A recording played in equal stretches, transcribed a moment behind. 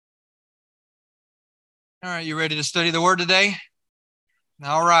All right, you ready to study the word today?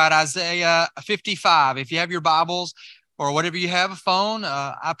 All right, Isaiah 55. If you have your Bibles or whatever you have, a phone,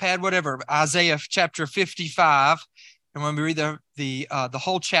 iPad, whatever, Isaiah chapter 55. And when we read the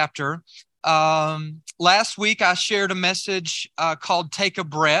whole chapter, last week I shared a message called "Take a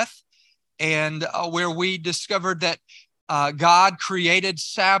Breath," and where we discovered that God created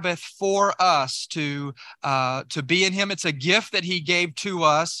Sabbath for us to be in Him. It's a gift that He gave to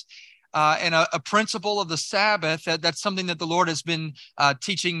us. And a principle of the Sabbath, that's something that the Lord has been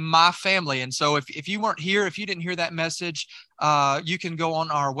teaching my family. And so if you weren't here, if you didn't hear that message, you can go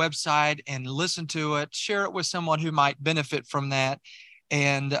on our website and listen to it, share it with someone who might benefit from that,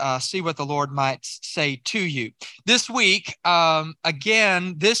 and see what the Lord might say to you. This week,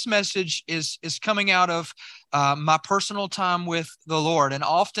 again, this message is coming out of my personal time with the Lord. And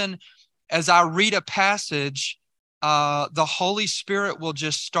often as I read a passage, the Holy Spirit will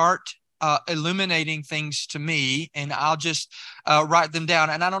just start illuminating things to me, and I'll just write them down.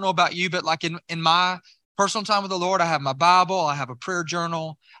 And I don't know about you, but like in my personal time with the Lord, I have my Bible, I have a prayer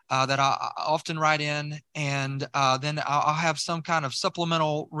journal that I often write in, and then I'll have some kind of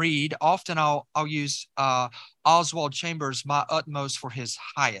supplemental read. Often I'll use Oswald Chambers' "My Utmost for His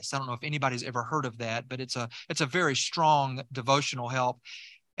Highest." I don't know if anybody's ever heard of that, but it's a very strong devotional help.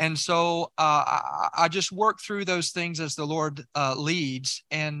 And so I just work through those things as the Lord leads,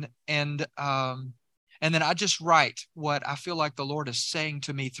 and then I just write what I feel like the Lord is saying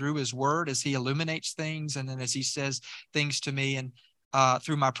to me through His Word as He illuminates things, and then as He says things to me, and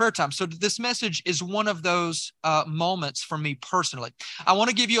through my prayer time. So this message is one of those moments for me personally. I want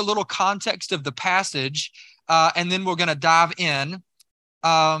to give you a little context of the passage, and then we're going to dive in.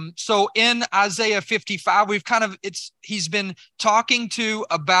 So in Isaiah 55, he's been talking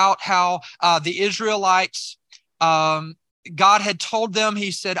about how the Israelites, God had told them, He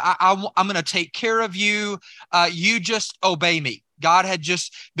said, I'm going to take care of you. You just obey me. God had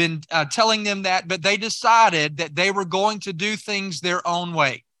just been telling them that, but they decided that they were going to do things their own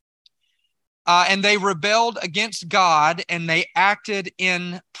way. And they rebelled against God, and they acted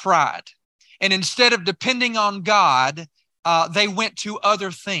in pride. And instead of depending on God, they went to other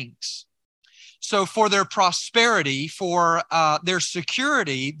things. So for their prosperity, for their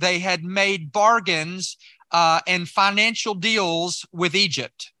security, they had made bargains and financial deals with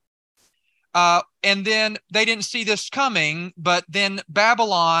Egypt. And then they didn't see this coming, but then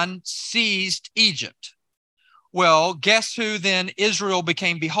Babylon seized Egypt. Well, guess who then Israel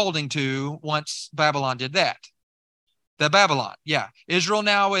became beholding to once Babylon did that? The Babylon. Yeah. Israel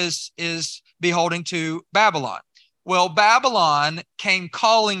now is beholding to Babylon. Well, Babylon came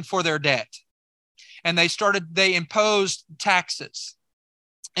calling for their debt, and they imposed taxes.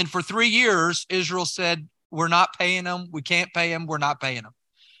 And for 3 years, Israel said, we're not paying them. We can't pay them. We're not paying them.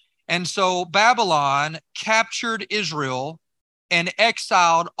 And so Babylon captured Israel and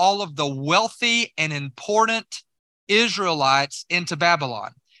exiled all of the wealthy and important Israelites into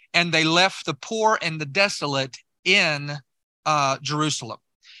Babylon. And they left the poor and the desolate in Jerusalem.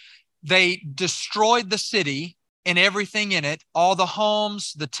 They destroyed the city and everything in it, all the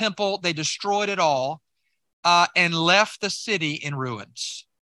homes, the temple, they destroyed it all, and left the city in ruins.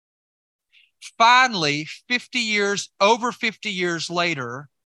 Finally, over 50 years later,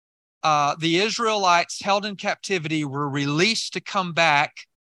 the Israelites held in captivity were released to come back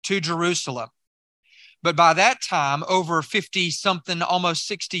to Jerusalem. But by that time, over 50 something, almost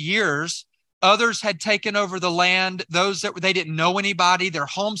 60 years, others had taken over the land. Those that they didn't know anybody, their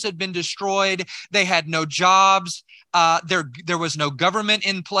homes had been destroyed. They had no jobs. There was no government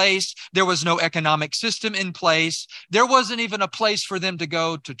in place. There was no economic system in place. There wasn't even a place for them to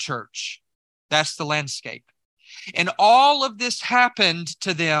go to church. That's the landscape. And all of this happened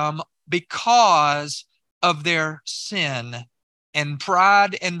to them because of their sin and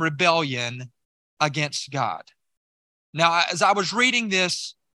pride and rebellion against God. Now, as I was reading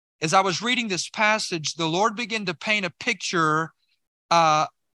this passage, the Lord began to paint a picture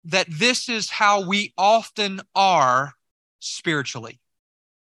that this is how we often are spiritually.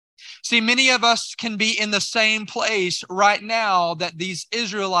 See, many of us can be in the same place right now that these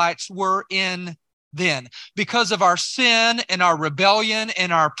Israelites were in then. Because of our sin and our rebellion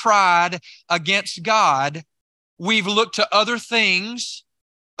and our pride against God, we've looked to other things,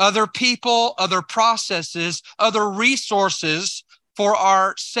 other people, other processes, other resources for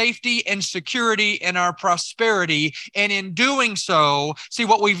our safety and security and our prosperity. And in doing so, see,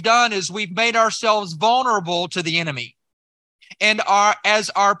 what we've done is we've made ourselves vulnerable to the enemy. And as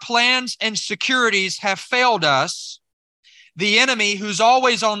our plans and securities have failed us, the enemy, who's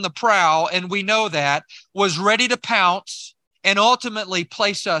always on the prowl, and we know that, was ready to pounce and ultimately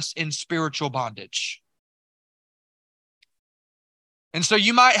place us in spiritual bondage. And so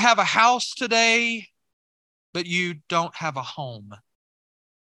you might have a house today, but you don't have a home.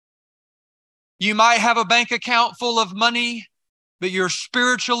 You might have a bank account full of money, but you're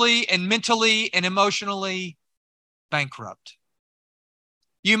spiritually and mentally and emotionally bankrupt.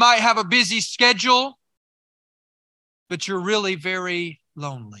 You might have a busy schedule, but you're really very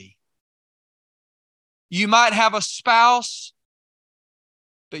lonely. You might have a spouse,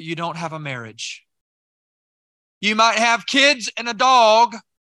 but you don't have a marriage. You might have kids and a dog,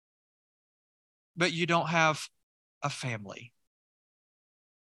 but you don't have a family.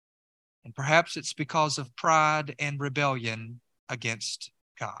 And perhaps it's because of pride and rebellion against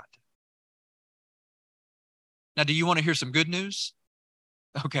God. Now, do you want to hear some good news?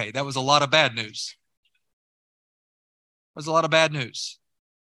 Okay, that was a lot of bad news. That was a lot of bad news.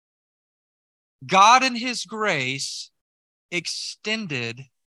 God in His grace extended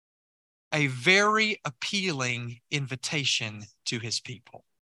a very appealing invitation to His people.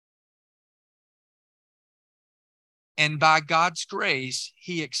 And by God's grace,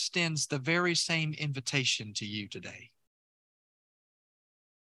 He extends the very same invitation to you today.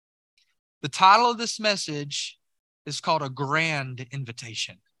 The title of this message is called A Grand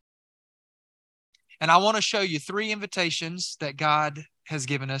Invitation. And I want to show you 3 invitations that God has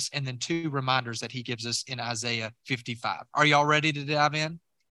given us and then 2 reminders that He gives us in Isaiah 55. Are y'all ready to dive in?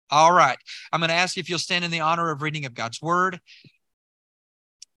 All right. I'm going to ask you if you'll stand in the honor of reading of God's Word.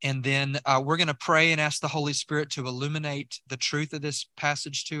 And then we're going to pray and ask the Holy Spirit to illuminate the truth of this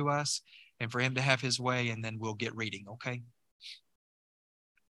passage to us and for Him to have His way, and then we'll get reading, okay?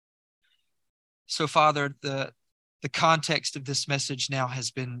 So, Father, the context of this message now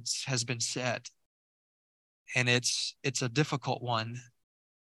has been set, and it's a difficult one,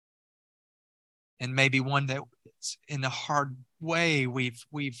 and maybe one that in a hard way we've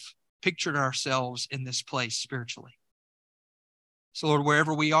pictured ourselves in this place spiritually. So, Lord,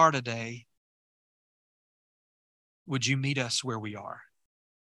 wherever we are today, would you meet us where we are?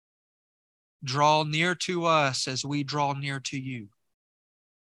 Draw near to us as we draw near to you.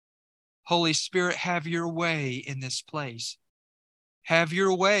 Holy Spirit, have your way in this place. Have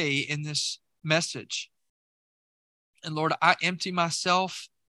your way in this message. And Lord, I empty myself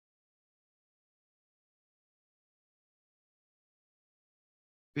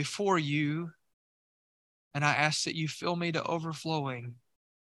before you, and I ask that you fill me to overflowing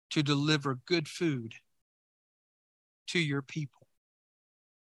to deliver good food to your people.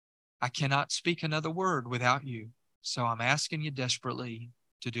 I cannot speak another word without you, so I'm asking you desperately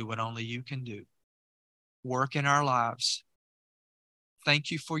to do what only you can do. Work in our lives.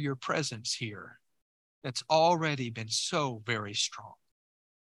 Thank you for your presence here that's already been so very strong.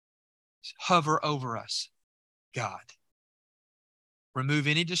 Hover over us, God. Remove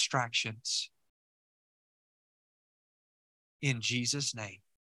any distractions. In Jesus' name,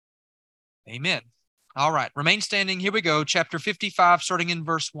 amen. All right, remain standing. Here we go. Chapter 55, starting in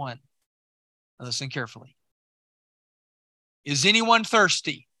verse 1. Now listen carefully. Is anyone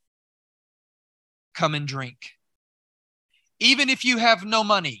thirsty? Come and drink. Even if you have no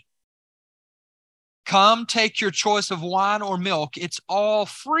money, come take your choice of wine or milk. It's all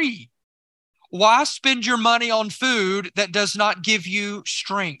free. Why spend your money on food that does not give you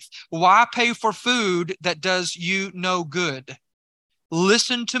strength? Why pay for food that does you no good?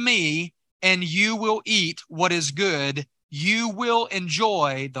 Listen to me, and you will eat what is good. You will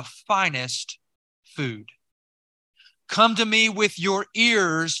enjoy the finest food. Come to me with your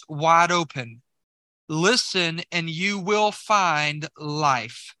ears wide open. Listen, and you will find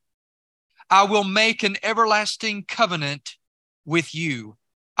life. I will make an everlasting covenant with you.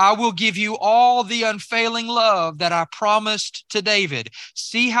 I will give you all the unfailing love that I promised to David.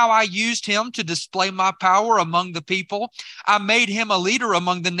 See how I used him to display my power among the people. I made him a leader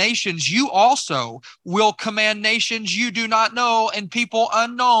among the nations. You also will command nations you do not know, and people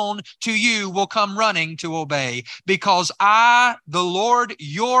unknown to you will come running to obey. Because I, the Lord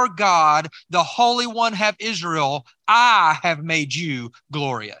your God, the Holy One of Israel, I have made you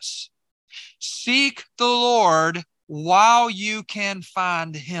glorious. Seek the Lord while you can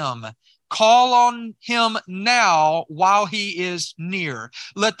find him. Call on him now while he is near.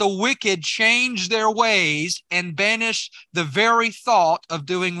 Let the wicked change their ways and banish the very thought of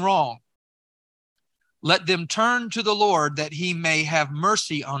doing wrong. Let them turn to the Lord that he may have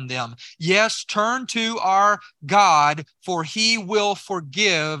mercy on them. Yes, turn to our God, for he will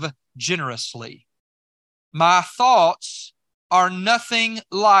forgive generously. My thoughts are nothing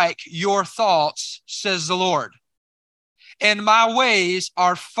like your thoughts, says the Lord. And my ways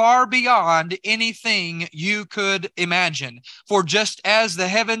are far beyond anything you could imagine. For just as the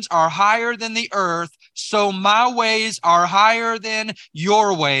heavens are higher than the earth, So my ways are higher than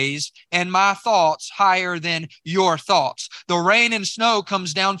your ways, and my thoughts higher than your thoughts. The rain and snow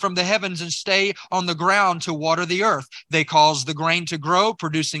comes down from the heavens and stay on the ground to water the earth. They cause the grain to grow,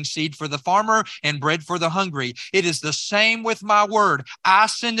 producing seed for the farmer and bread for the hungry. It is the same with my word. I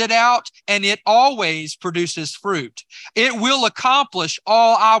send it out, and it always produces fruit. It will accomplish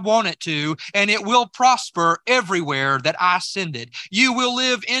all I want it to, and it will prosper everywhere that I send it. You will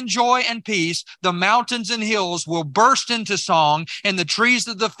live in joy and peace. The mountains and hills will burst into song, and the trees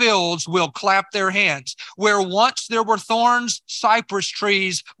of the fields will clap their hands. Where once there were thorns, cypress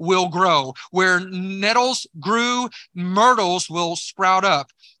trees will grow. Where nettles grew, myrtles will sprout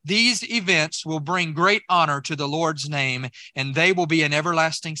up. These events will bring great honor to the Lord's name, and they will be an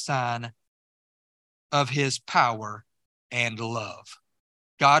everlasting sign of his power and love.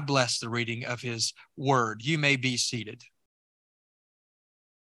 God bless the reading of his word. You may be seated.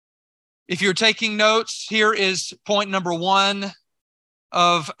 If you're taking notes, here is point number one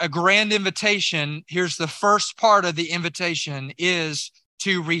of a grand invitation. Here's the first part of the invitation is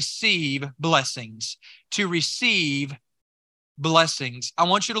to receive blessings. To receive blessings. I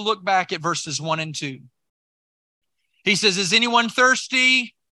want you to look back at verses 1 and 2. He says, is anyone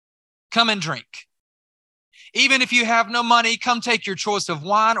thirsty? Come and drink. Even if you have no money, come take your choice of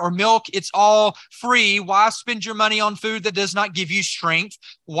wine or milk. It's all free. Why spend your money on food that does not give you strength?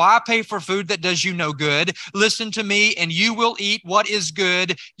 Why pay for food that does you no good? Listen to me, and you will eat what is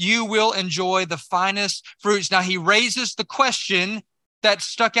good. You will enjoy the finest fruits. Now, he raises the question that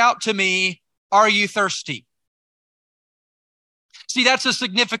stuck out to me. Are you thirsty? See, that's a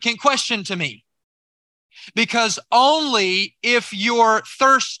significant question to me, because only if you're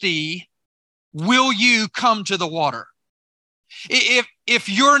thirsty will you come to the water. If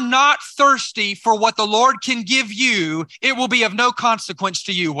you're not thirsty for what the Lord can give you, it will be of no consequence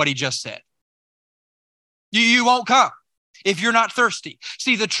to you what he just said. You won't come if you're not thirsty.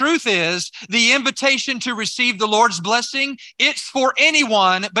 See, the truth is, the invitation to receive the Lord's blessing, it's for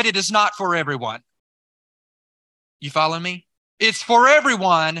anyone, but it is not for everyone. You follow me? It's for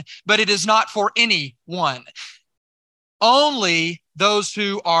everyone, but it is not for anyone. Only those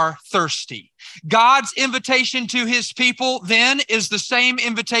who are thirsty. God's invitation to his people then is the same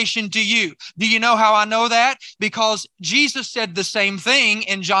invitation to you. Do you know how I know that? Because Jesus said the same thing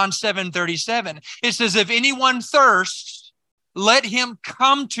in John 7:37. It says, if anyone thirsts, let him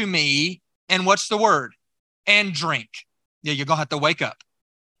come to me, and what's the word? And drink. Yeah, you're going to have to wake up.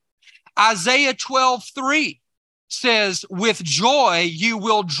 Isaiah 12:3 says, with joy you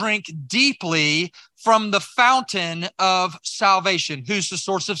will drink deeply from the fountain of salvation. Who's the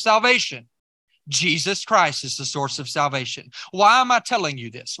source of salvation? Jesus Christ is the source of salvation. Why am I telling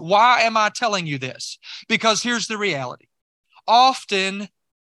you this? Why am I telling you this? Because here's the reality. Often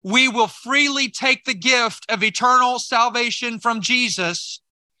we will freely take the gift of eternal salvation from Jesus,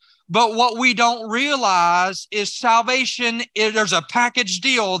 but what we don't realize is salvation, there's a package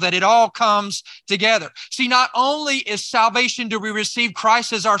deal that it all comes together. See, not only is salvation, do we receive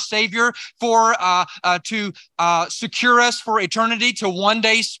Christ as our Savior to secure us for eternity, to one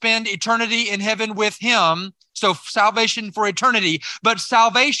day spend eternity in heaven with him. So salvation for eternity, but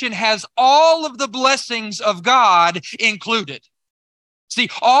salvation has all of the blessings of God included. See,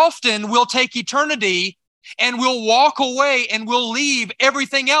 often we'll take eternity and we'll walk away and we'll leave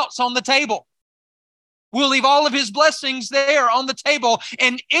everything else on the table. We'll leave all of his blessings there on the table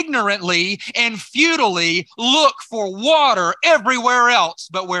and ignorantly and futilely look for water everywhere else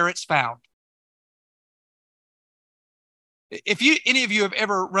but where it's found. If any of you have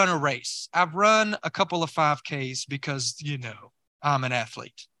ever run a race, I've run a couple of 5Ks because, I'm an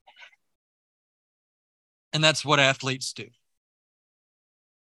athlete. And that's what athletes do.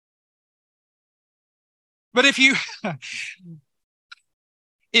 But if you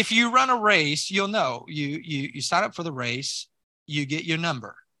run a race, you'll know you sign up for the race, you get your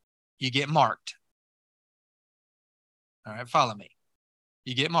number, you get marked. All right, follow me.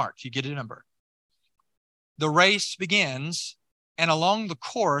 You get marked, you get a number. The race begins, and along the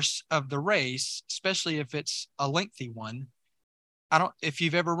course of the race, especially if it's a lengthy one, if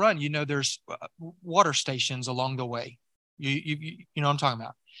you've ever run, there's water stations along the way. You know what I'm talking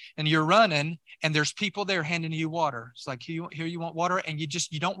about. And you're running, and there's people there handing you water. It's like, here you want water, and you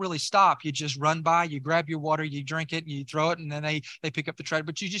don't really stop. You just run by, you grab your water, you drink it, and you throw it, and then they pick up the tray,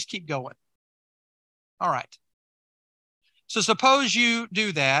 but you just keep going. All right. So suppose you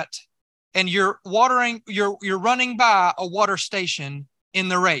do that, and you're running by a water station in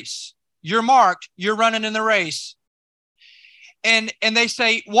the race. You're marked, you're running in the race. And they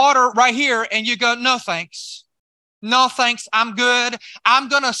say, water right here, and you go, no, thanks. No, thanks, I'm good. I'm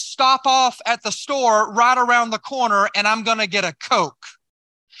going to stop off at the store right around the corner and I'm going to get a Coke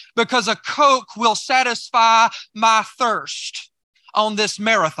because a Coke will satisfy my thirst on this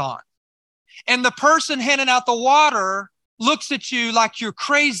marathon. And the person handing out the water looks at you like you're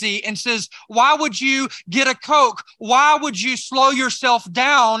crazy and says, why would you get a Coke? Why would you slow yourself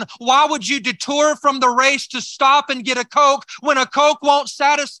down? Why would you detour from the race to stop and get a Coke when a Coke won't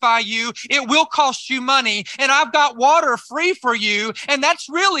satisfy you? It will cost you money. And I've got water free for you. And that's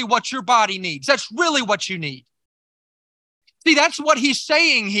really what your body needs. That's really what you need. See, that's what he's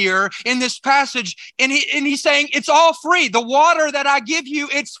saying here in this passage. And he's saying, it's all free. The water that I give you,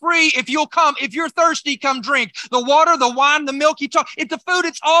 it's free. If you'll come, if you're thirsty, come drink. The water, the wine, the milk, the food,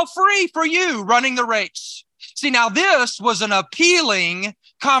 it's all free for you running the race. See, now this was an appealing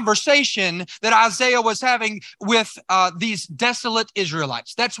conversation that Isaiah was having with these desolate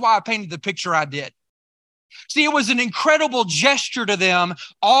Israelites. That's why I painted the picture I did. See, it was an incredible gesture to them,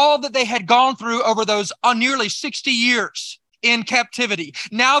 all that they had gone through over those nearly 60 years. In captivity.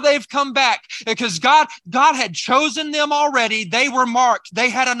 Now they've come back because God had chosen them already. They were marked. They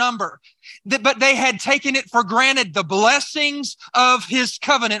had a number, but they had taken it for granted, the blessings of his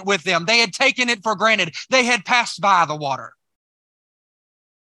covenant with them. They had taken it for granted. They had passed by the water.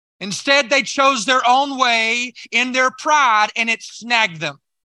 Instead, they chose their own way in their pride and it snagged them.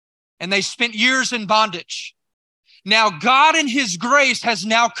 And they spent years in bondage. Now God in his grace has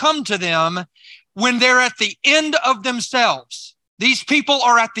now come to them when they're at the end of themselves. These people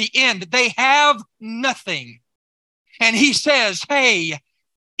are at the end. They have nothing. And he says, hey,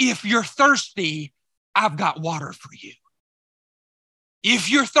 if you're thirsty, I've got water for you. If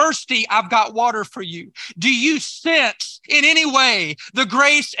you're thirsty, I've got water for you. Do you sense in any way the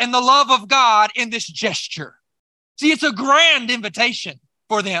grace and the love of God in this gesture? See, it's a grand invitation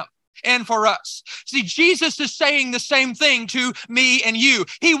for them and for us. See, Jesus is saying the same thing to me and you.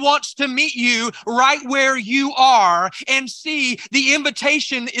 He wants to meet you right where you are. And see, the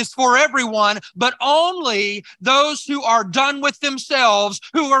invitation is for everyone, but only those who are done with themselves,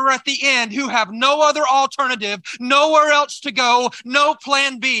 who are at the end, who have no other alternative, nowhere else to go, no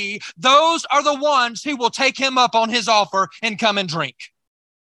plan B. Those are the ones who will take him up on his offer and come and drink.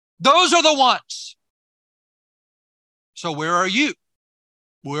 Those are the ones. So where are you?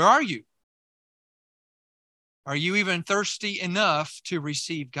 Where are you? Are you even thirsty enough to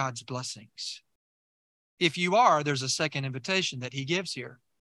receive God's blessings? If you are, there's a second invitation that he gives here.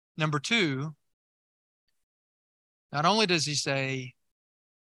 Number two, not only does he say,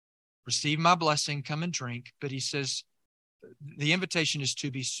 receive my blessing, come and drink, but he says the invitation is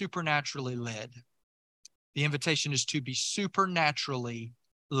to be supernaturally led. The invitation is to be supernaturally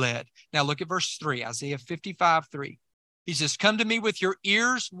led. Now look at verse 3, Isaiah 55:3. He says, come to me with your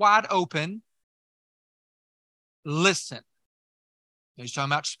ears wide open. Listen. Now he's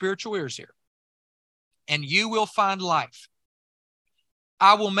talking about spiritual ears here. And you will find life.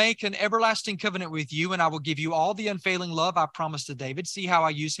 I will make an everlasting covenant with you, and I will give you all the unfailing love I promised to David. See how I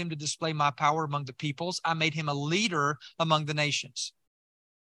use him to display my power among the peoples. I made him a leader among the nations.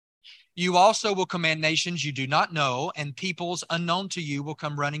 You also will command nations you do not know, and peoples unknown to you will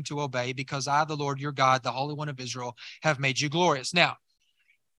come running to obey, because I, the Lord your God, the Holy One of Israel, have made you glorious. Now,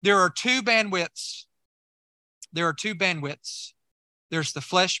 there are two bandwidths. There's the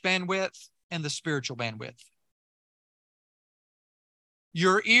flesh bandwidth and the spiritual bandwidth.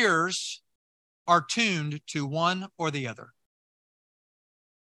 Your ears are tuned to one or the other.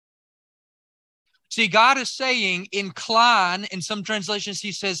 See, God is saying, incline. In some translations,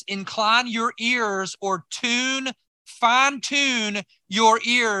 he says, incline your ears, or fine-tune your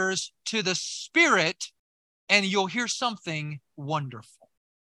ears to the Spirit, and you'll hear something wonderful.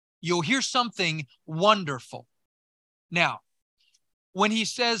 You'll hear something wonderful. Now, when he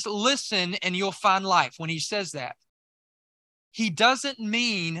says, listen and you'll find life, when he says that, he doesn't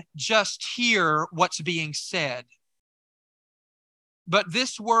mean just hear what's being said. But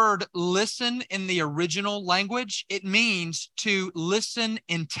this word listen in the original language, it means to listen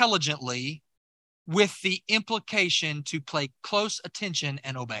intelligently with the implication to pay close attention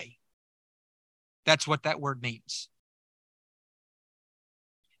and obey. That's what that word means.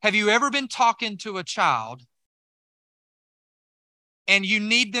 Have you ever been talking to a child and you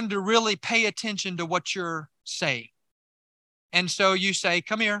need them to really pay attention to what you're saying? And so you say,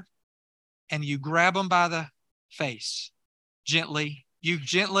 come here, and you grab them by the face. Gently, you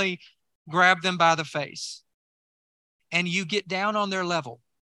gently grab them by the face, and you get down on their level,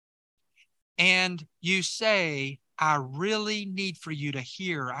 and you say, I really need for you to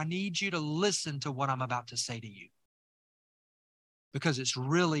hear. I need you to listen to what I'm about to say to you, because it's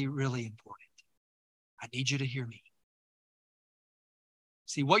really, really important. I need you to hear me.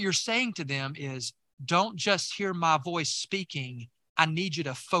 See, what you're saying to them is, don't just hear my voice speaking. I need you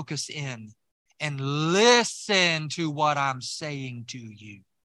to focus in and listen to what I'm saying to you.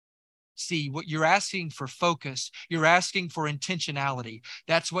 See, what you're asking for focus, you're asking for intentionality.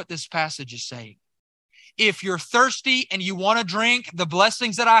 That's what this passage is saying. If you're thirsty and you want to drink the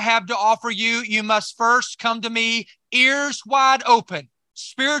blessings that I have to offer you, you must first come to me, ears wide open,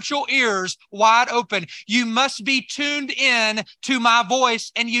 spiritual ears wide open. You must be tuned in to my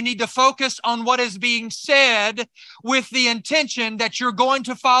voice, and you need to focus on what is being said with the intention that you're going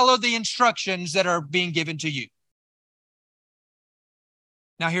to follow the instructions that are being given to you.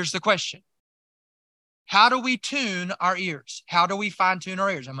 Now, here's the question. How do we tune our ears? How do we fine tune our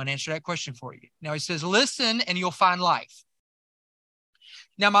ears? I'm going to answer that question for you. Now, he says, listen and you'll find life.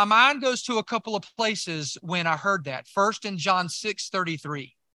 Now, my mind goes to a couple of places when I heard that. First, in John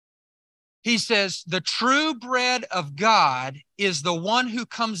 6:33, he says, the true bread of God is the one who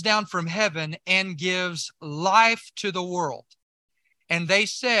comes down from heaven and gives life to the world. And they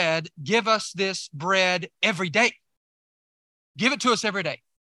said, give us this bread every day. Give it to us every day.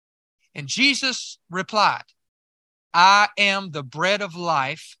 And Jesus replied, I am the bread of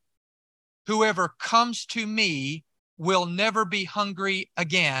life. Whoever comes to me will never be hungry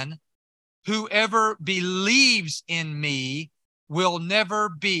again. Whoever believes in me will never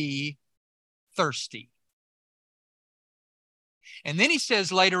be thirsty. And then he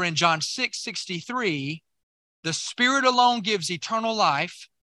says later in John 6:63, the Spirit alone gives eternal life.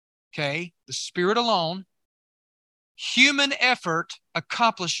 Okay, the Spirit alone. Human effort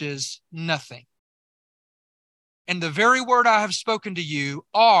accomplishes nothing. And the very word I have spoken to you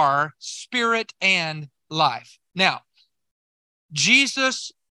are spirit and life. Now,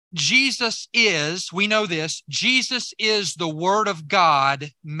 Jesus is, we know this, Jesus is the Word of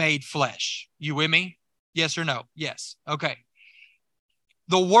God made flesh. You with me? Yes or no? Yes. Okay.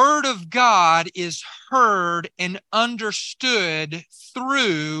 The Word of God is heard and understood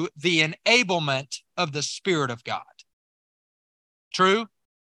through the enablement of the Spirit of God. True?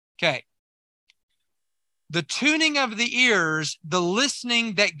 Okay. The tuning of the ears, the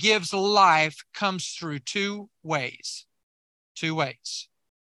listening that gives life, comes through two ways. Two ways.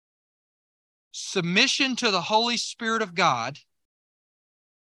 Submission to the Holy Spirit of God,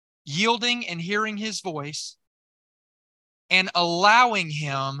 yielding and hearing his voice, and allowing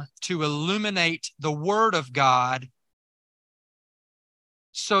him to illuminate the Word of God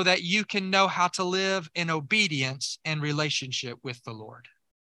so that you can know how to live in obedience and relationship with the Lord.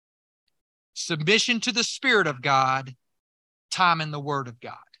 Submission to the Spirit of God, time in the Word of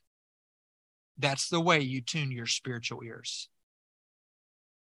God. That's the way you tune your spiritual ears.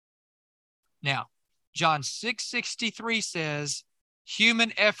 Now, John 6:63 says,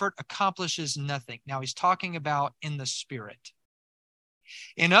 human effort accomplishes nothing. Now, he's talking about in the Spirit.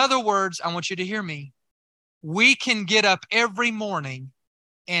 In other words, I want you to hear me. We can get up every morning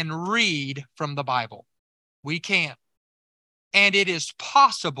and read from the Bible. We can. And it is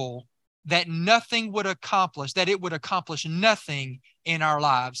possible that nothing would accomplish, that it would accomplish nothing in our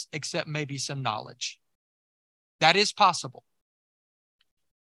lives except maybe some knowledge. That is possible.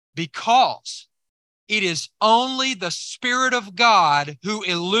 Because it is only the Spirit of God who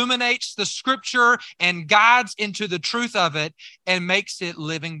illuminates the Scripture and guides into the truth of it and makes it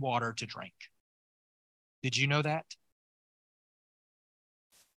living water to drink. Did you know that?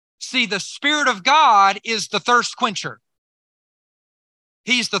 See, the Spirit of God is the thirst quencher.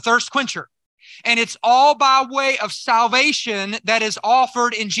 He's the thirst quencher. And it's all by way of salvation that is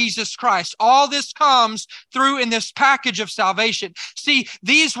offered in Jesus Christ. All this comes through in this package of salvation. See,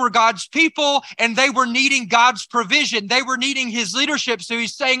 these were God's people, and they were needing God's provision. They were needing his leadership. So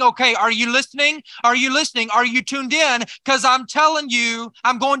he's saying, okay, are you listening? Are you listening? Are you tuned in? Because I'm telling you,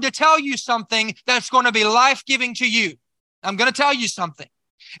 I'm going to tell you something that's going to be life-giving to you. I'm going to tell you something.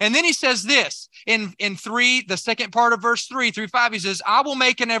 And then he says this in 3, the second part of verse 3 through 5, he says, I will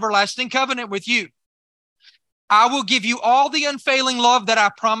make an everlasting covenant with you. I will give you all the unfailing love that I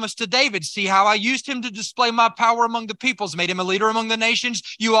promised to David. See how I used him to display my power among the peoples, made him a leader among the nations.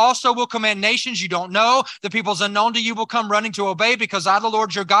 You also will command nations you don't know. The peoples unknown to you will come running to obey, because I, the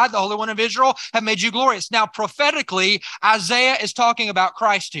Lord your God, the Holy One of Israel, have made you glorious. Now, prophetically, Isaiah is talking about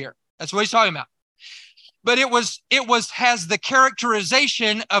Christ here. That's what he's talking about. But it has the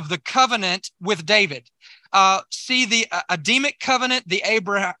characterization of the covenant with David. See the Adamic covenant, the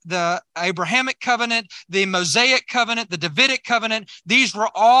Abrahamic covenant, the Mosaic covenant, the Davidic covenant. These were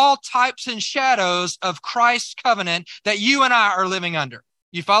all types and shadows of Christ's covenant that you and I are living under.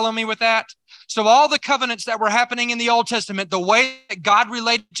 You follow me with that? So all the covenants that were happening in the Old Testament, the way that God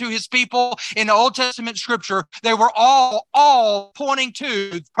related to his people in the Old Testament scripture, they were all pointing to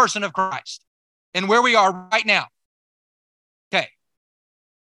the person of Christ and where we are right now. Okay.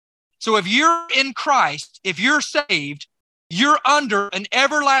 So if you're in Christ, if you're saved, you're under an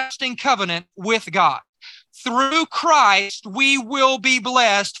everlasting covenant with God. Through Christ, we will be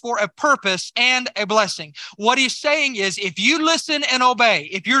blessed for a purpose and a blessing. What he's saying is, if you listen and obey,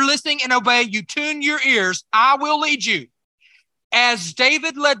 if you're listening and obey, you tune your ears, I will lead you. As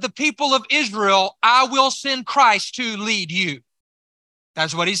David led the people of Israel, I will send Christ to lead you.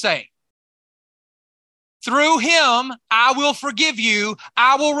 That's what he's saying. Through him, I will forgive you.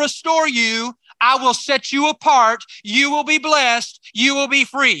 I will restore you. I will set you apart. You will be blessed. You will be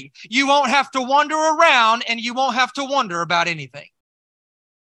free. You won't have to wander around, and you won't have to wonder about anything.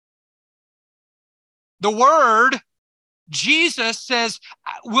 The word, Jesus says,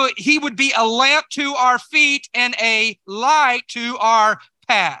 he would be a lamp to our feet and a light to our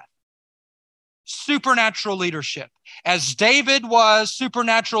path. Supernatural leadership. As David was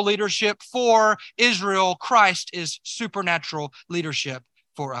supernatural leadership for Israel, Christ is supernatural leadership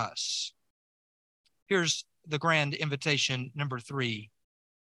for us. Here's the grand invitation, number 3.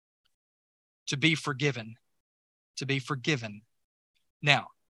 To be forgiven. To be forgiven. Now,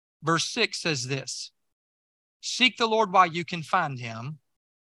 verse 6 says this. Seek the Lord while you can find him.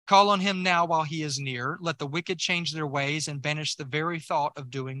 Call on him now while he is near. Let the wicked change their ways and banish the very thought of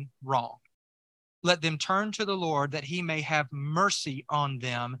doing wrong. Let them turn to the Lord that he may have mercy on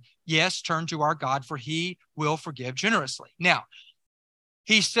them. Yes, turn to our God, for he will forgive generously. Now,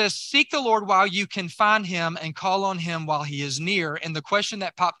 he says, seek the Lord while you can find him and call on him while he is near. And the question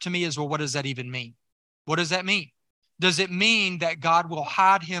that popped to me is, well, what does that even mean? What does that mean? Does it mean that God will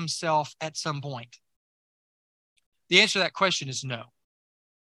hide himself at some point? The answer to that question is no.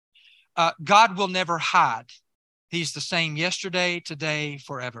 God will never hide. He's the same yesterday, today,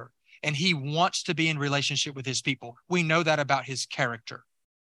 forever. And he wants to be in relationship with his people. We know that about his character.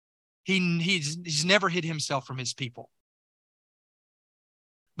 He's never hid himself from his people.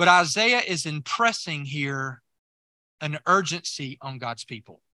 But Isaiah is impressing here an urgency on God's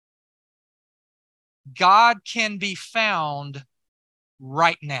people. God can be found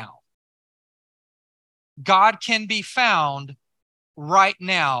right now. God can be found right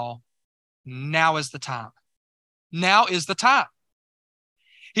now. Now is the time. Now is the time.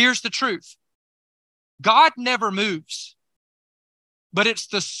 Here's the truth. God never moves, but it's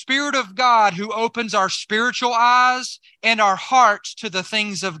the Spirit of God who opens our spiritual eyes and our hearts to the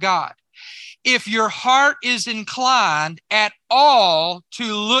things of God. If your heart is inclined at all to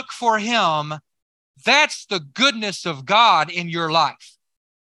look for him, that's the goodness of God in your life.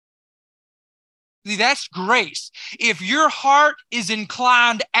 See, that's grace. If your heart is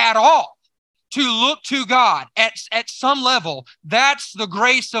inclined at all to look to God at some level, that's the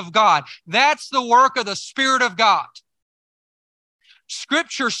grace of God. That's the work of the Spirit of God.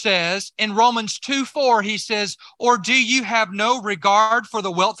 Scripture says in Romans 2:4, he says, or do you have no regard for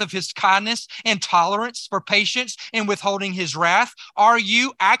the wealth of his kindness and tolerance for patience in withholding his wrath? Are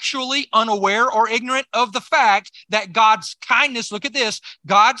you actually unaware or ignorant of the fact that God's kindness, look at this,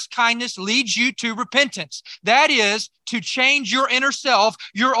 God's kindness leads you to repentance? That is to change your inner self,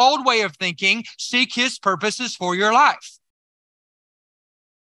 your old way of thinking, seek his purposes for your life.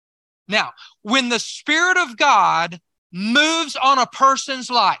 Now, when the Spirit of God moves on a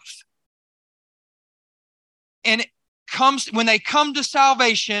person's life, and when they come to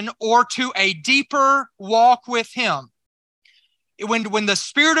salvation or to a deeper walk with him, when the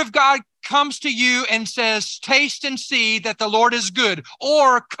Spirit of God comes to you and says, taste and see that the Lord is good,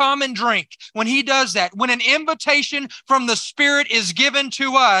 or come and drink, when he does that, when an invitation from the Spirit is given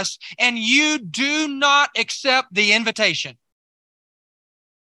to us and you do not accept the invitation,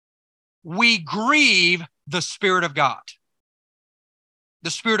 we grieve the Spirit of God.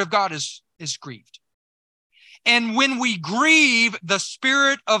 The Spirit of God is grieved. And when we grieve the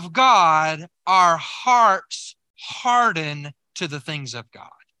Spirit of God, our hearts harden to the things of God.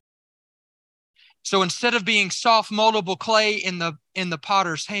 So instead of being soft, moldable clay in the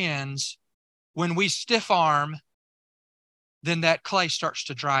potter's hands, when we stiff arm, then that clay starts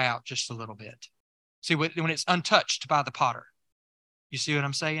to dry out just a little bit. See, when it's untouched by the potter, you see what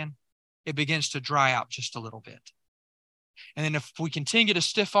I'm saying? It begins to dry out just a little bit. And then if we continue to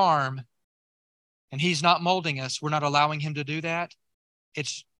stiff arm and he's not molding us, we're not allowing him to do that,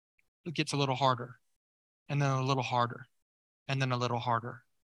 it gets a little harder, and then a little harder, and then a little harder,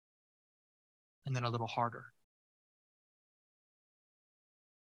 and then a little harder.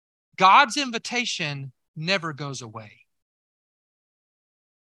 God's invitation never goes away.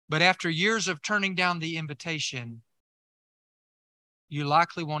 But after years of turning down the invitation, you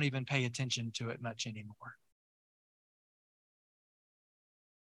likely won't even pay attention to it much anymore.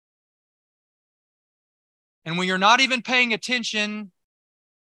 And when you're not even paying attention,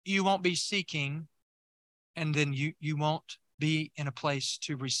 you won't be seeking, and then you won't be in a place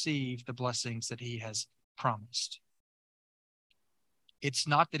to receive the blessings that he has promised. It's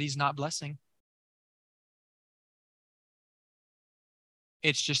not that he's not blessing.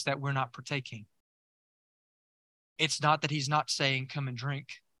 It's just that we're not partaking. It's not that he's not saying, come and drink.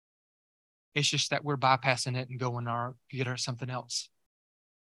 It's just that we're bypassing it and going get something else.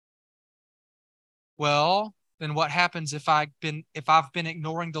 Well, then what happens if I've been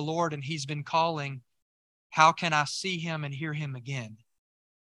ignoring the Lord and he's been calling? How can I see him and hear him again?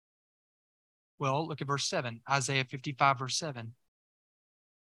 Well, look at verse 7, Isaiah 55, verse 7.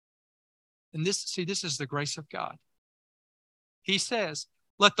 And this is the grace of God. He says,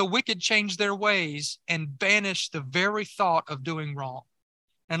 let the wicked change their ways and banish the very thought of doing wrong.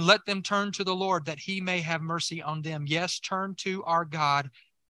 And let them turn to the Lord that he may have mercy on them. Yes, turn to our God,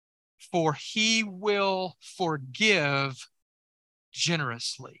 for he will forgive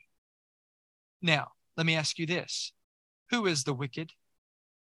generously. Now, let me ask you this. Who is the wicked?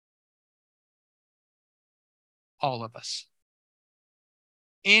 All of us.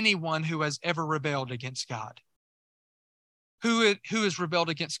 Anyone who has ever rebelled against God. Who has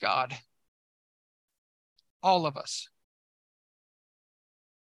rebelled against God? All of us.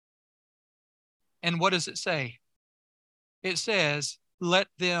 And what does it say? It says, let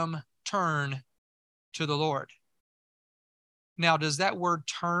them turn to the Lord. Now, does that word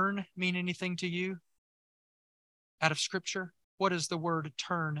turn mean anything to you out of Scripture? What does the word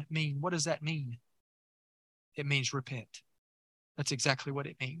turn mean? What does that mean? It means repent. That's exactly what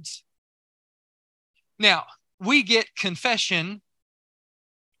it means. Now, we get confession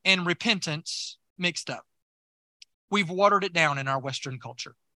and repentance mixed up. We've watered it down in our Western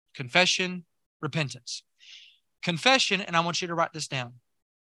culture. Confession, repentance. Confession, and I want you to write this down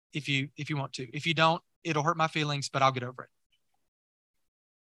if you want to. If you don't, it'll hurt my feelings, but I'll get over it.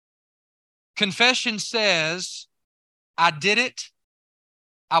 Confession says, I did it,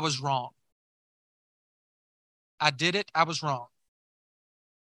 I was wrong. I did it, I was wrong.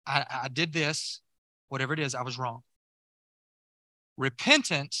 I did this, whatever it is, I was wrong.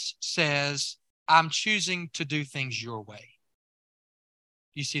 Repentance says, I'm choosing to do things your way.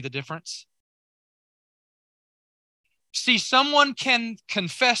 You see the difference? See, someone can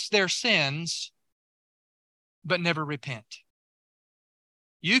confess their sins, but never repent.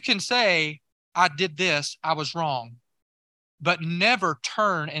 You can say, I did this, I was wrong, but never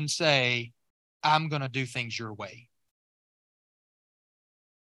turn and say, I'm going to do things your way.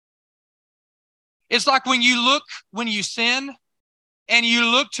 It's like when you sin and you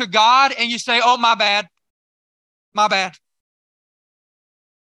look to God and you say, oh, my bad.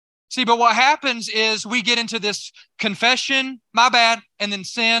 See, but what happens is we get into this confession, my bad, and then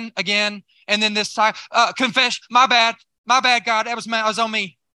sin again, and then this confess, my bad, God, that was on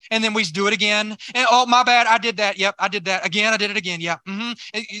me. And then we do it again. And oh, my bad, I did that. Yep, I did that. Again, I did it again. Yeah.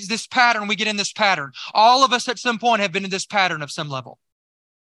 It's this pattern, we get in this pattern. All of us at some point have been in this pattern of some level.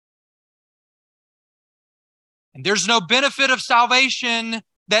 And there's no benefit of salvation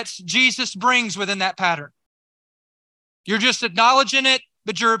that Jesus brings within that pattern. You're just acknowledging it,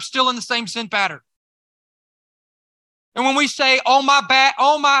 but you're still in the same sin pattern. And when we say, oh, my bad,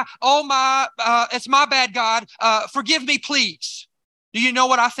 it's my bad, God, forgive me, please. Do you know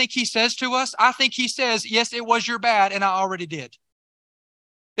what I think he says to us? I think he says, yes, it was your bad, and I already did.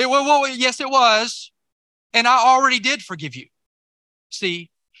 Yes, it was, and I already did forgive you. See?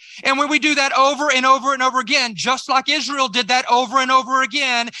 And when we do that over and over and over again, just like Israel did that over and over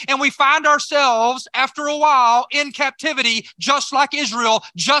again, and we find ourselves after a while in captivity, just like Israel,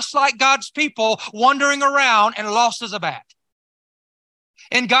 just like God's people, wandering around and lost as a bat.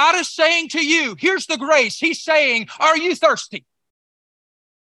 And God is saying to you, here's the grace. He's saying, are you thirsty?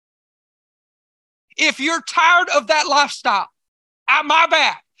 If you're tired of that lifestyle, my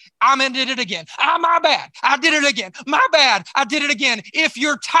bad. I did it again. My bad. I did it again. My bad. I did it again. If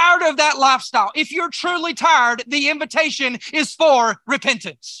you're tired of that lifestyle, if you're truly tired, the invitation is for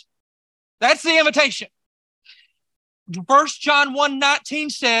repentance. That's the invitation. 1 John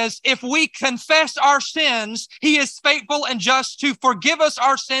 1:19 says, if we confess our sins, he is faithful and just to forgive us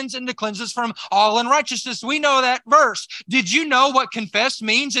our sins and to cleanse us from all unrighteousness. We know that verse. Did you know what confess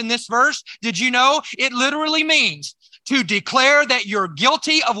means in this verse? Did you know? It literally means to declare that you're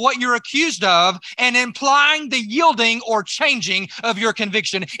guilty of what you're accused of and implying the yielding or changing of your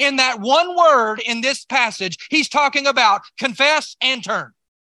conviction. In that one word in this passage, he's talking about confess and turn.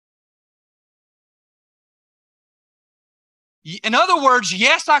 In other words,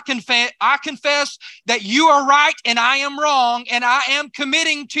 yes, I confess that you are right and I am wrong, and I am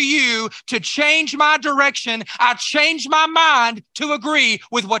committing to you to change my direction. I change my mind to agree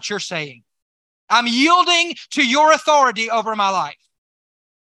with what you're saying. I'm yielding to your authority over my life.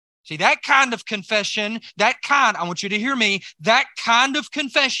 See, that kind of confession, I want you to hear me, that kind of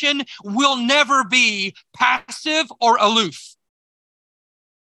confession will never be passive or aloof.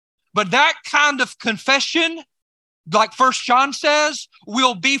 But that kind of confession, like 1 John says,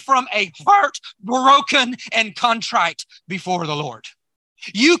 will be from a heart broken and contrite before the Lord.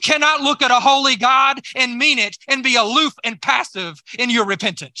 You cannot look at a holy God and mean it and be aloof and passive in your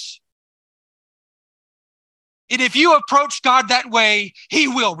repentance. And if you approach God that way, He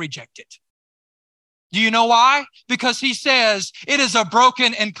will reject it. Do you know why? Because He says, it is a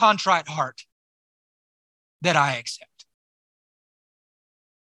broken and contrite heart that I accept.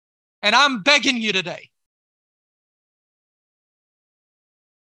 And I'm begging you today,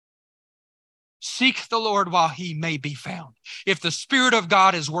 seek the Lord while He may be found. If the Spirit of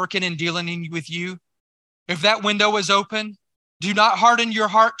God is working and dealing with you, if that window is open, do not harden your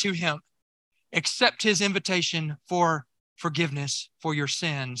heart to Him. Accept His invitation for forgiveness for your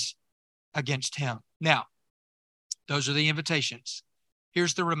sins against Him. Now, those are the invitations.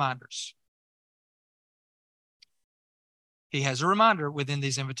 Here's the reminders. He has a reminder within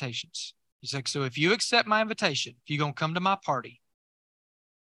these invitations. He's like, so if you accept my invitation, if you're going to come to my party,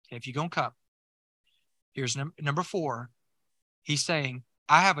 if you're going to come, here's number 4. He's saying,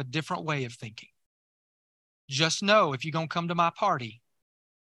 I have a different way of thinking. Just know if you're going to come to my party,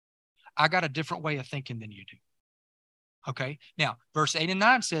 I got a different way of thinking than you do. Okay. Now, verse 8 and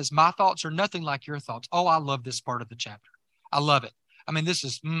 9 says, my thoughts are nothing like your thoughts. Oh, I love this part of the chapter. I love it. I mean, this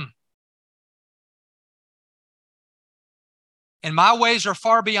is, And my ways are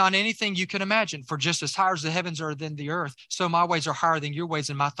far beyond anything you can imagine. For just as high as the heavens are than the earth, so my ways are higher than your ways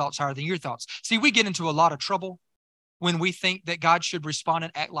and my thoughts higher than your thoughts. See, we get into a lot of trouble when we think that God should respond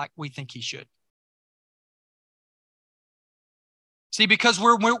and act like we think He should. See, because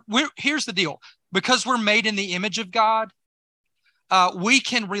here's the deal. Because we're made in the image of God, we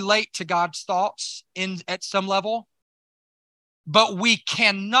can relate to God's thoughts at some level, but we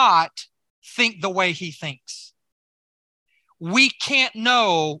cannot think the way He thinks. We can't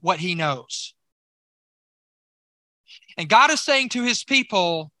know what He knows. And God is saying to His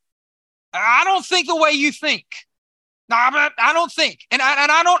people, I don't think the way you think. No, I don't think. And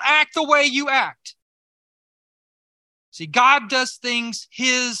I don't act the way you act. See, God does things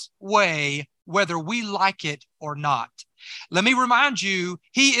His way, whether we like it or not. Let me remind you,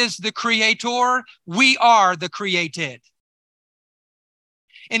 He is the creator. We are the created.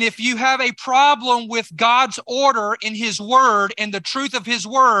 And if you have a problem with God's order in His word and the truth of His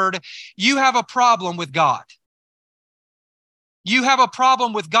word, you have a problem with God. You have a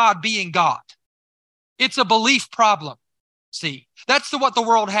problem with God being God. It's a belief problem. See, that's what the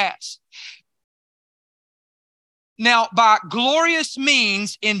world has. Now, by glorious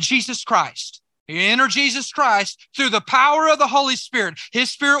means in Jesus Christ, you enter Jesus Christ through the power of the Holy Spirit, His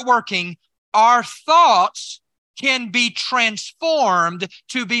Spirit working, our thoughts can be transformed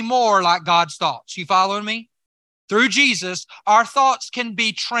to be more like God's thoughts. You following me? Through Jesus, our thoughts can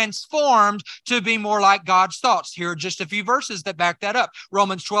be transformed to be more like God's thoughts. Here are just a few verses that back that up.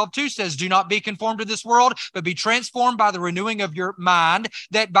 Romans 12:2 says, do not be conformed to this world, but be transformed by the renewing of your mind,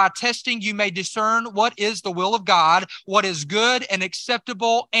 that by testing you may discern what is the will of God, what is good and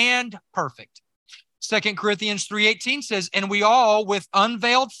acceptable and perfect. 2 Corinthians 3:18 says, and we all with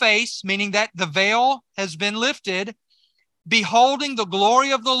unveiled face, meaning that the veil has been lifted, beholding the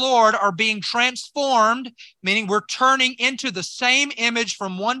glory of the Lord, are being transformed, meaning we're turning into the same image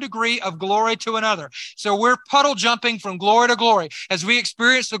from one degree of glory to another. So we're puddle jumping from glory to glory. As we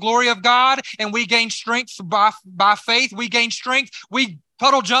experience the glory of God and we gain strength by faith, we gain strength, we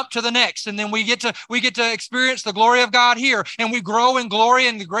puddle jump to the next, and then we get to experience the glory of God here, and we grow in glory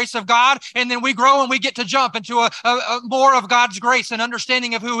and the grace of God, and then we grow and we get to jump into a more of God's grace and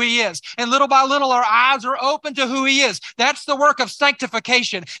understanding of who He is. And little by little, our eyes are open to who He is. That's the work of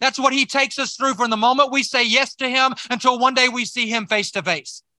sanctification. That's what He takes us through from the moment we say yes to Him until one day we see Him face to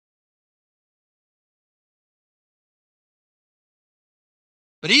face.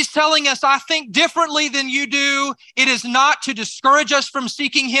 But He's telling us, I think differently than you do. It is not to discourage us from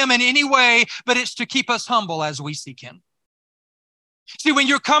seeking Him in any way, but it's to keep us humble as we seek Him. See, when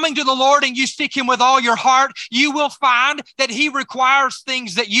you're coming to the Lord and you seek Him with all your heart, you will find that He requires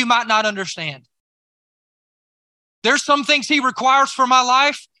things that you might not understand. There's some things He requires for my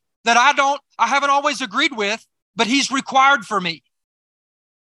life that I haven't always agreed with, but He's required for me.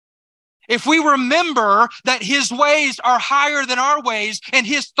 if we remember that his ways are higher than our ways and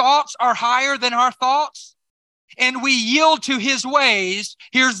his thoughts are higher than our thoughts, and we yield to his ways,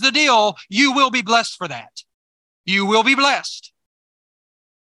 here's the deal, you will be blessed for that. You will be blessed.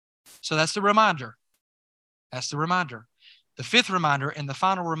 So that's the reminder. That's the reminder. The fifth reminder and the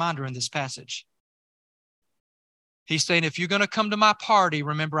final reminder in this passage. He's saying, if you're going to come to my party,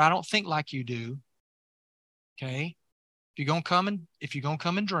 remember, I don't think like you do. Okay? If you're going to come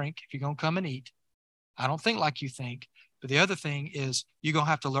and drink, if you're going to come and eat, I don't think like you think. But the other thing is you're going to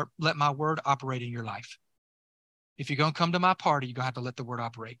have to let my word operate in your life. If you're going to come to my party, you're going to have to let the word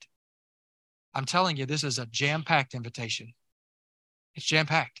operate. I'm telling you, this is a jam-packed invitation. It's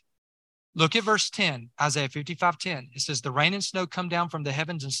jam-packed. Look at verse 10, Isaiah 55:10. It says, the rain and snow come down from the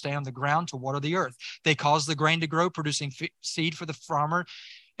heavens and stay on the ground to water the earth. They cause the grain to grow, producing seed for the farmer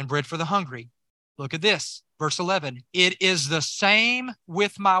and bread for the hungry. Look at this, verse 11. It is the same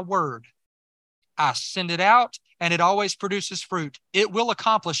with my word. I send it out, and it always produces fruit. It will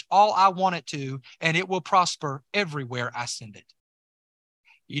accomplish all I want it to, and it will prosper everywhere I send it.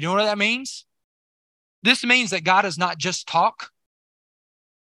 You know what that means? This means that God is not just talk.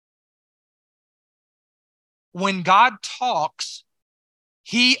 When God talks,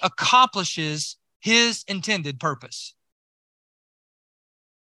 he accomplishes his intended purpose.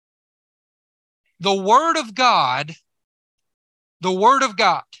 The word of God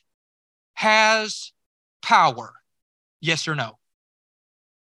has power. Yes or no?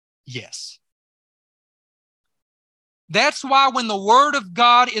 Yes. That's why when the word of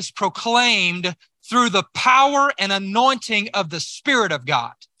God is proclaimed through the power and anointing of the Spirit of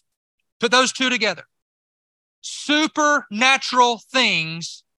God, put those two together, supernatural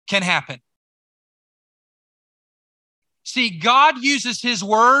things can happen. See, God uses his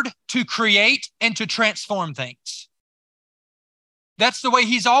word to create and to transform things. That's the way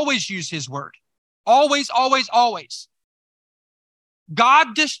he's always used his word. Always, always, always.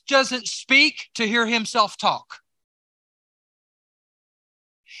 God just doesn't speak to hear himself talk.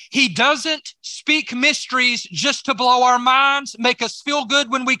 He doesn't speak mysteries just to blow our minds, make us feel good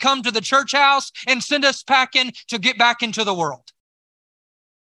when we come to the church house, and send us packing to get back into the world.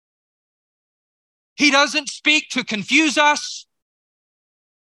 He doesn't speak to confuse us.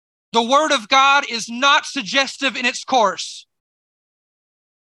 The word of God is not suggestive in its course.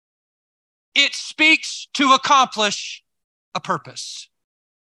 It speaks to accomplish a purpose.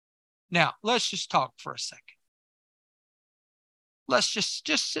 Now, let's just talk for a second. Let's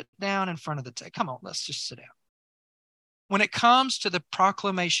just sit down in front of the table. Come on, let's just sit down. When it comes to the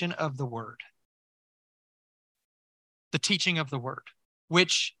proclamation of the word, the teaching of the word,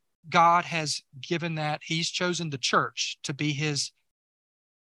 which God has given that, he's chosen the church to be his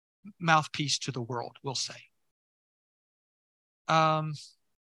mouthpiece to the world, we'll say.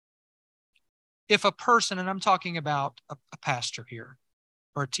 If a person, and I'm talking about a pastor here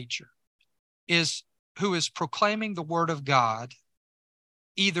or a teacher, who is proclaiming the word of God,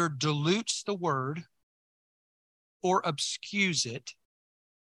 either dilutes the word or obscures it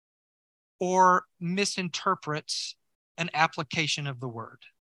or misinterprets an application of the word.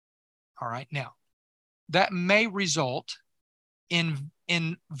 All right. Now, that may result in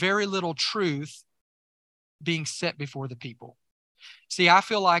very little truth being set before the people. See, I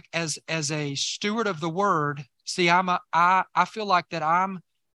feel like as a steward of the word, see, I feel like that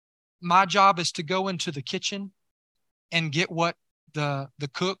my job is to go into the kitchen and get what the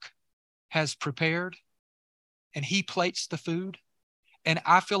cook has prepared, and he plates the food. And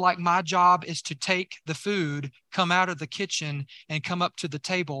I feel like my job is to take the food, come out of the kitchen, and come up to the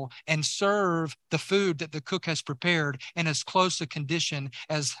table and serve the food that the cook has prepared in as close a condition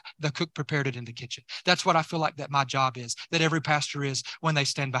as the cook prepared it in the kitchen. That's what I feel like that my job is, that every pastor is when they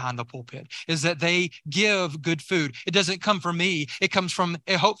stand behind the pulpit, is that they give good food. It doesn't come from me. It comes from,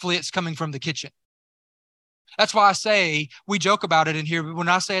 hopefully it's coming from the kitchen. That's why I say, we joke about it in here, but when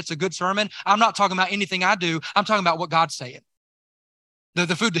I say it's a good sermon, I'm not talking about anything I do. I'm talking about what God's saying.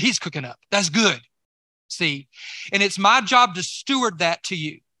 The food that he's cooking up. That's good. See, and it's my job to steward that to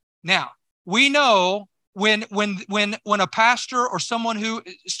you. Now, we know when a pastor or someone who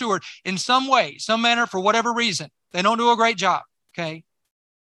steward in some way, some manner, for whatever reason, they don't do a great job, okay?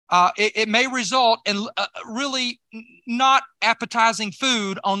 It may result in really not appetizing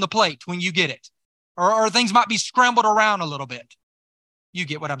food on the plate when you get it. Or things might be scrambled around a little bit. You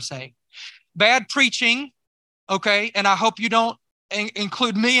get what I'm saying. Bad preaching, okay, and I hope you don't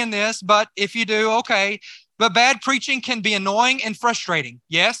include me in this, but if you do, okay. But bad preaching can be annoying and frustrating,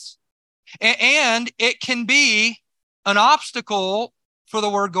 yes? And it can be an obstacle for the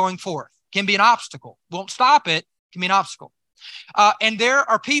word going forth. Can be an obstacle. Won't stop it, can be an obstacle. And there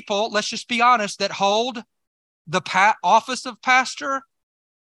are people, let's just be honest, that hold the office of pastor,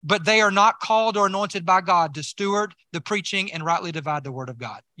 but they are not called or anointed by God to steward the preaching and rightly divide the word of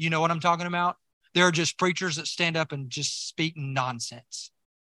God. You know what I'm talking about? There are just preachers that stand up and just speak nonsense.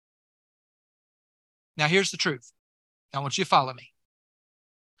 Now, here's the truth. I want you to follow me.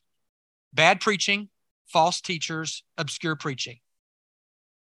 Bad preaching, false teachers, obscure preaching.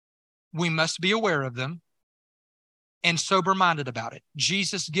 We must be aware of them and sober-minded about it.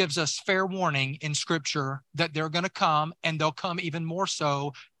 Jesus gives us fair warning in Scripture that they're going to come, and they'll come even more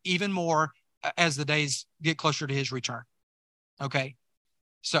so, even more as the days get closer to his return. Okay?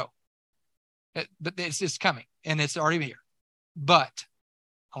 So, but it's coming, and it's already here. But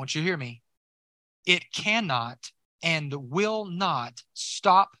I want you to hear me. It cannot and will not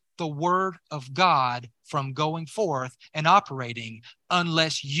stop the word of God from going forth and operating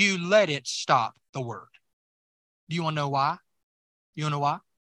unless you let it stop the word. Do you want to know why? You want to know why?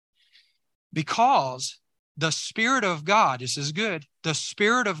 Because the Spirit of God, this is good, the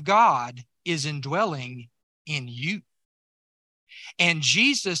Spirit of God is indwelling in you. And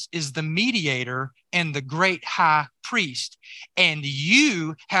Jesus is the mediator and the great high priest. And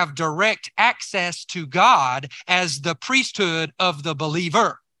you have direct access to God as the priesthood of the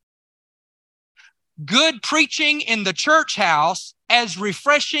believer. Good preaching in the church house, as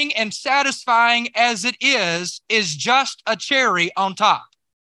refreshing and satisfying as it is just a cherry on top.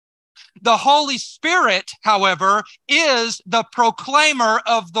 The Holy Spirit, however, is the proclaimer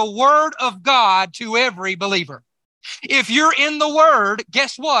of the word of God to every believer. If you're in the word,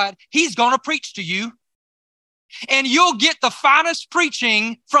 guess what? He's going to preach to you. And you'll get the finest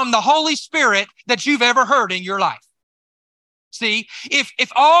preaching from the Holy Spirit that you've ever heard in your life. See,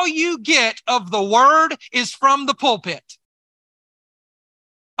 if all you get of the word is from the pulpit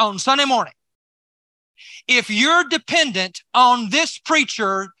on Sunday morning, if you're dependent on this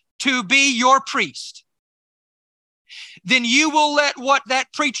preacher to be your priest, then you will let what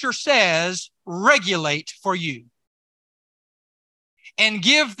that preacher says regulate for you. And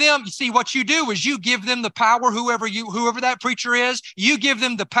give them, you see, what you do is you give them the power, whoever that preacher is, you give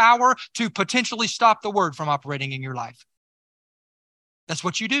them the power to potentially stop the word from operating in your life. That's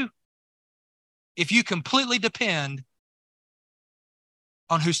what you do. If you completely depend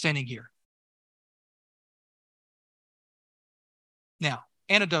on who's standing here. Now,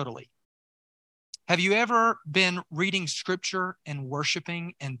 anecdotally, have you ever been reading Scripture and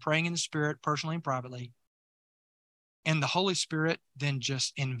worshiping and praying in the Spirit, personally and privately, and the Holy Spirit then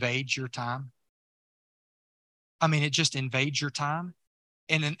just invades your time? I mean, it just invades your time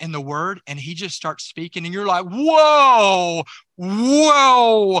in the word, and he just starts speaking, and you're like, whoa,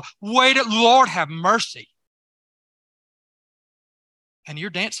 wait, Lord, have mercy. And you're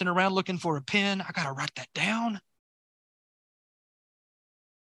dancing around looking for a pen. I got to write that down.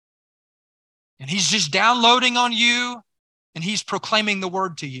 And he's just downloading on you, and he's proclaiming the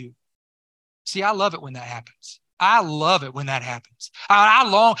word to you. See, I love it when that happens. I love it when that happens.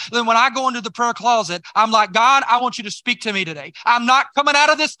 Then when I go into the prayer closet, I'm like, God, I want you to speak to me today. I'm not coming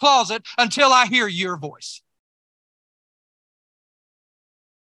out of this closet until I hear your voice.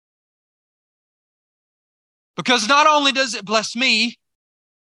 Because not only does it bless me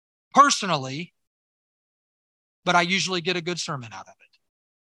personally, but I usually get a good sermon out of it.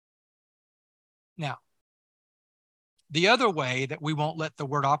 Now, the other way that we won't let the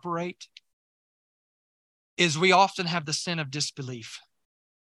word operate is we often have the sin of disbelief.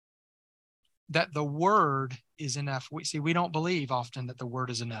 That the word is enough. We don't believe often that the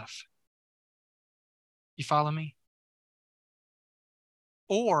word is enough. You follow me?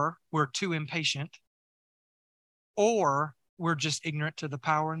 Or we're too impatient, or we're just ignorant to the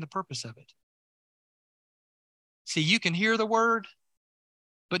power and the purpose of it. See, you can hear the word,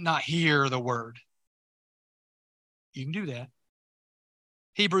 but not hear the word. You can do that.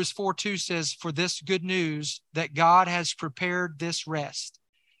 Hebrews 4:2 says, for this good news that God has prepared this rest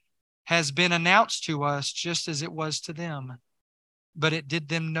has been announced to us just as it was to them. But it did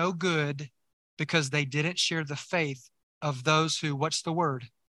them no good because they didn't share the faith of those who, what's the word?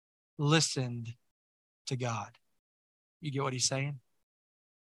 Listened to God. You get what he's saying?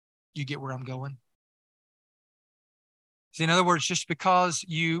 You get where I'm going? See, in other words, just because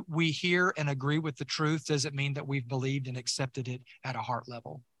we hear and agree with the truth doesn't mean that we've believed and accepted it at a heart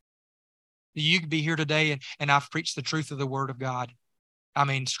level. You could be here today and I've preached the truth of the word of God. I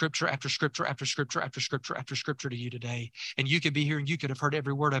mean, scripture after scripture after scripture after scripture after scripture to you today. And you could be here and you could have heard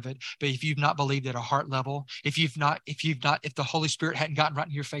every word of it. But if you've not believed at a heart level, if the Holy Spirit hadn't gotten right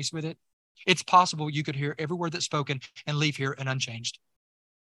in your face with it, it's possible you could hear every word that's spoken and leave here and unchanged.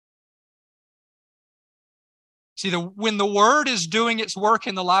 See, when the word is doing its work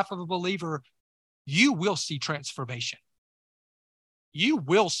in the life of a believer, you will see transformation. You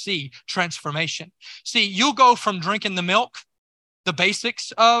will see transformation. See, you'll go from drinking the milk, the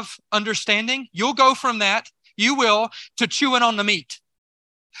basics of understanding, you'll go from that, you will, to chewing on the meat,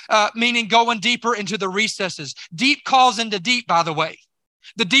 meaning going deeper into the recesses. Deep calls into deep, by the way.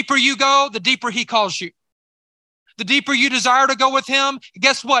 The deeper you go, the deeper he calls you. The deeper you desire to go with him,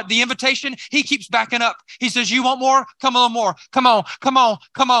 guess what? The invitation, he keeps backing up. He says, you want more? Come on, more. Come on, come on,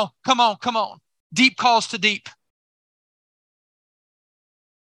 come on, come on, come on. Deep calls to deep.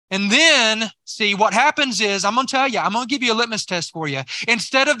 And then, see, what happens is, I'm going to tell you, I'm going to give you a litmus test for you.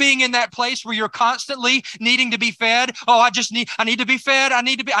 Instead of being in that place where you're constantly needing to be fed, I need to be fed, I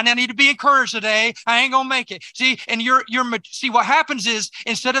need to be encouraged today, I ain't going to make it. See, and see, what happens is,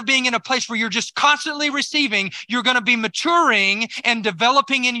 instead of being in a place where you're just constantly receiving, you're going to be maturing and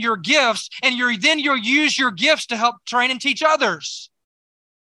developing in your gifts, and you'll use your gifts to help train and teach others.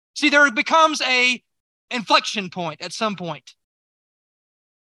 See, there becomes a inflection point at some point.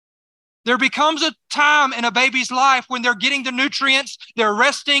 There becomes a time in a baby's life when they're getting the nutrients, they're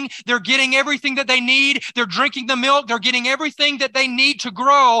resting, they're getting everything that they need, they're drinking the milk, they're getting everything that they need to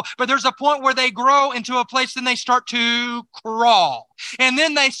grow. But there's a point where they grow into a place, then they start to crawl. And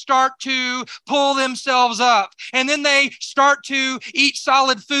then they start to pull themselves up. And then they start to eat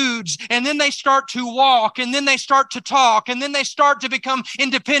solid foods. And then they start to walk. And then they start to talk. And then they start to become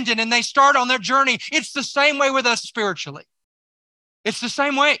independent. And they start on their journey. It's the same way with us spiritually. It's the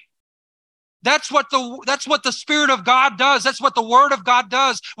same way. That's what the Spirit of God does. That's what the Word of God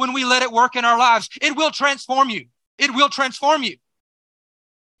does when we let it work in our lives. It will transform you. It will transform you.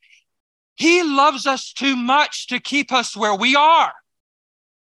 He loves us too much to keep us where we are.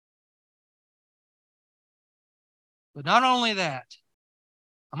 But not only that,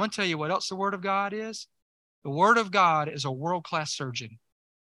 I'm going to tell you what else the Word of God is. The Word of God is a world-class surgeon.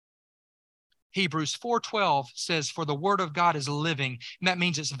 Hebrews 4:12 says, for the word of God is living. And that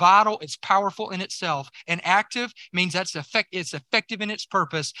means it's vital, it's powerful in itself. And active means it's effective in its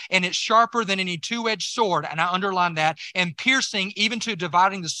purpose. And it's sharper than any two-edged sword. And I underline that. And piercing even to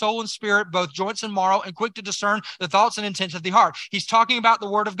dividing the soul and spirit, both joints and marrow, and quick to discern the thoughts and intents of the heart. He's talking about the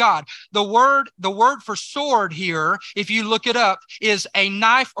word of God. The word for sword here, if you look it up, is a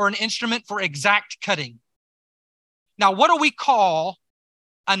knife or an instrument for exact cutting. Now, what do we call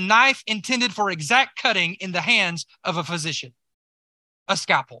a knife intended for exact cutting in the hands of a physician? A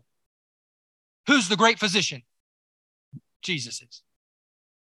scalpel. Who's the great physician? Jesus is.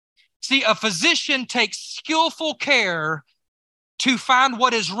 See, a physician takes skillful care to find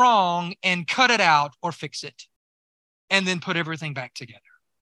what is wrong and cut it out or fix it, and then put everything back together.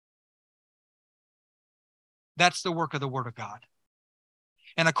 That's the work of the Word of God.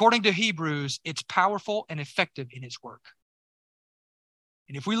 And according to Hebrews, it's powerful and effective in its work.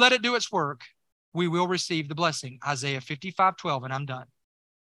 And if we let it do its work, we will receive the blessing. Isaiah 55:12, and I'm done.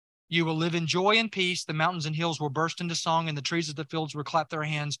 You will live in joy and peace. The mountains and hills will burst into song, and the trees of the fields will clap their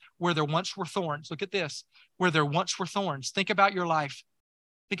hands. Where there once were thorns, look at this. Where there once were thorns, think about your life.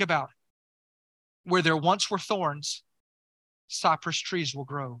 Think about it. Where there once were thorns, cypress trees will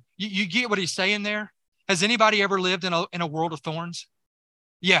grow. You get what he's saying there? Has anybody ever lived in a world of thorns?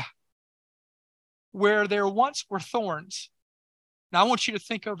 Yeah. Where there once were thorns. Now, I want you to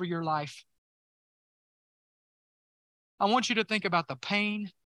think over your life. I want you to think about the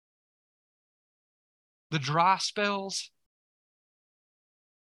pain, the dry spells,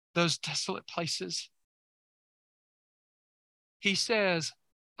 those desolate places. He says,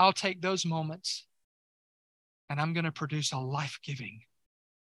 I'll take those moments and I'm going to produce a life-giving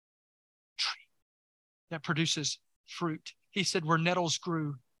tree that produces fruit. He said, where nettles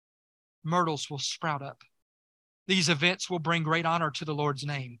grew, myrtles will sprout up. These events will bring great honor to the Lord's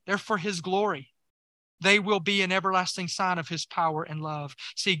name. They're for his glory. They will be an everlasting sign of his power and love.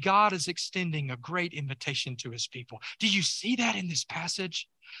 See, God is extending a great invitation to his people. Do you see that in this passage?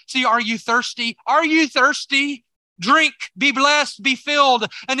 See, are you thirsty? Are you thirsty? Drink, be blessed, be filled.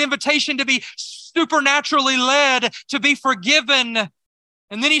 An invitation to be supernaturally led, to be forgiven.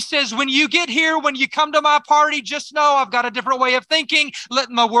 And then he says, when you get here, when you come to my party, just know I've got a different way of thinking.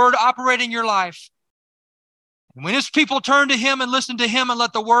 Let my word operate in your life. And when his people turn to him and listen to him and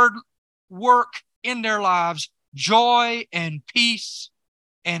let the word work in their lives, joy and peace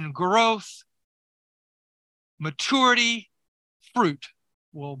and growth, maturity, fruit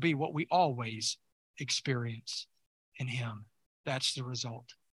will be what we always experience in him. That's the result.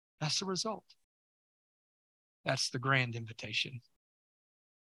 That's the result. That's the grand invitation.